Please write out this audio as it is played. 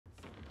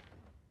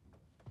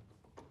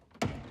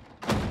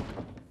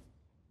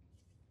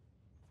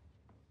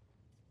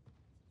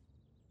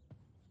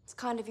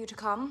Kind of you to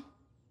come.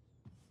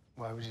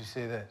 Why would you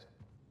say that?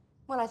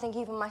 Well, I think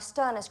even my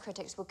sternest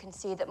critics would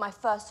concede that my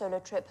first solo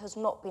trip has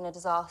not been a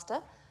disaster,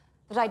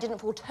 that I didn't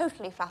fall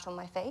totally flat on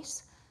my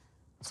face.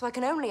 So I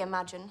can only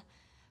imagine,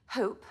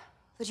 hope,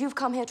 that you've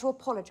come here to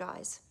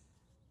apologize,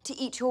 to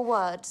eat your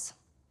words,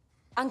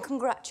 and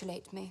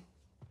congratulate me.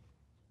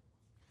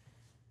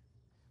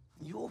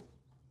 Your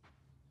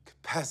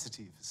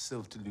capacity for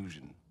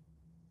self-delusion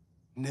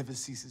never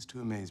ceases to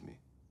amaze me.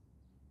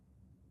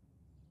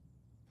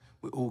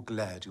 We're all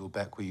glad you're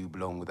back where you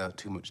belong without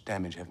too much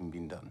damage having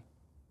been done.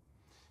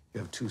 You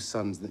have 2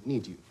 sons that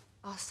need you.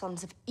 Our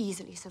sons have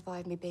easily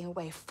survived me being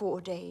away 4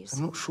 days.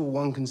 I'm not sure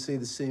one can say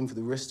the same for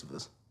the rest of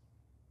us.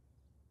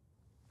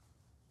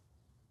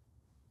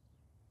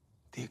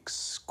 The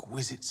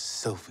exquisite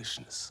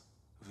selfishness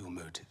of your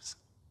motives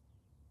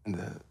and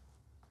the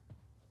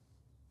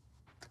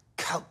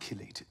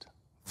calculated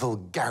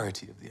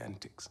vulgarity of the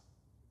antics,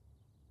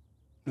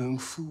 knowing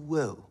full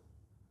well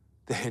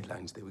the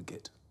headlines they would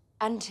get.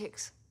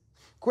 Antics?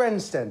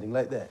 Grandstanding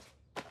like that.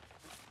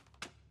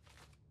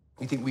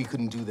 You think we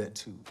couldn't do that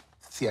too?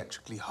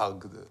 Theatrically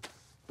hug the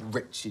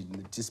wretched and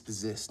the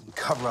dispossessed and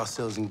cover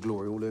ourselves in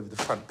glory all over the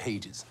front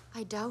pages.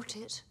 I doubt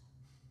it.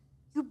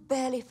 You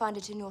barely find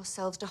it in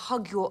yourselves to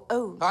hug your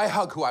own. I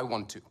hug who I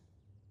want to.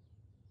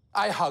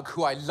 I hug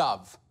who I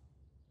love.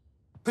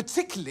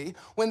 Particularly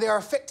when they are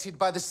affected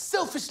by the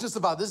selfishness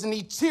of others and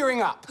need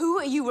cheering up. Who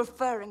are you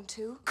referring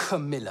to?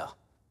 Camilla.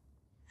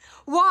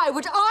 Why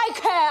would I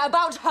care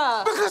about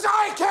her? Because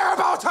I care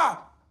about her!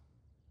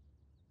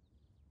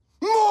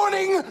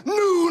 Morning,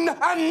 noon,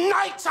 and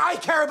night I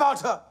care about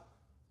her!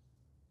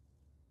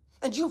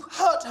 And you've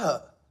hurt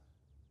her.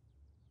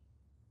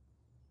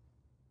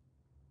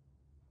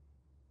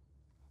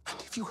 And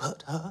if you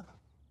hurt her,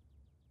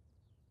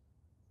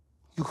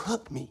 you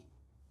hurt me.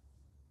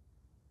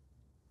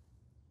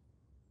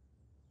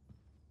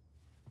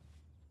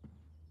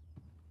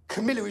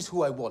 Camilla is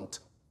who I want.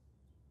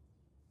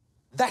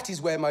 That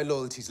is where my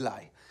loyalties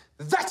lie.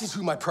 That is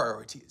who my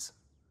priority is.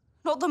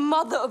 Not the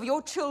mother of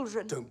your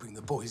children. Don't bring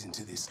the boys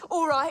into this.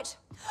 All right.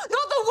 Not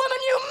the woman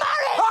you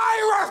married!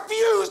 I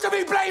refuse to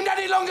be blamed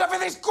any longer for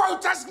this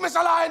grotesque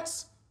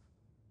misalliance!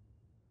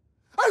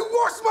 I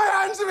wash my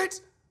hands of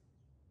it!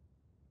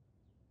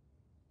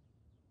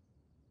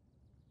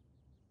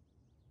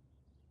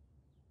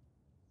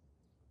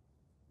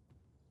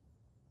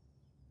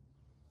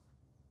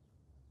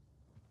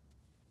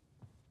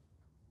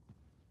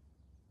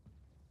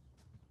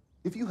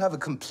 If you have a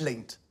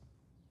complaint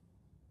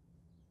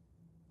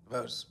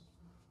about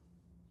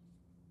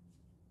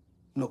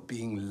not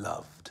being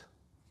loved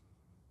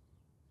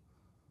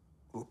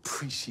or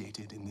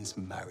appreciated in this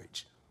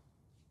marriage,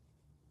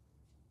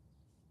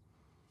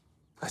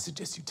 I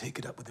suggest you take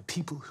it up with the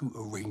people who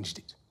arranged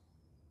it.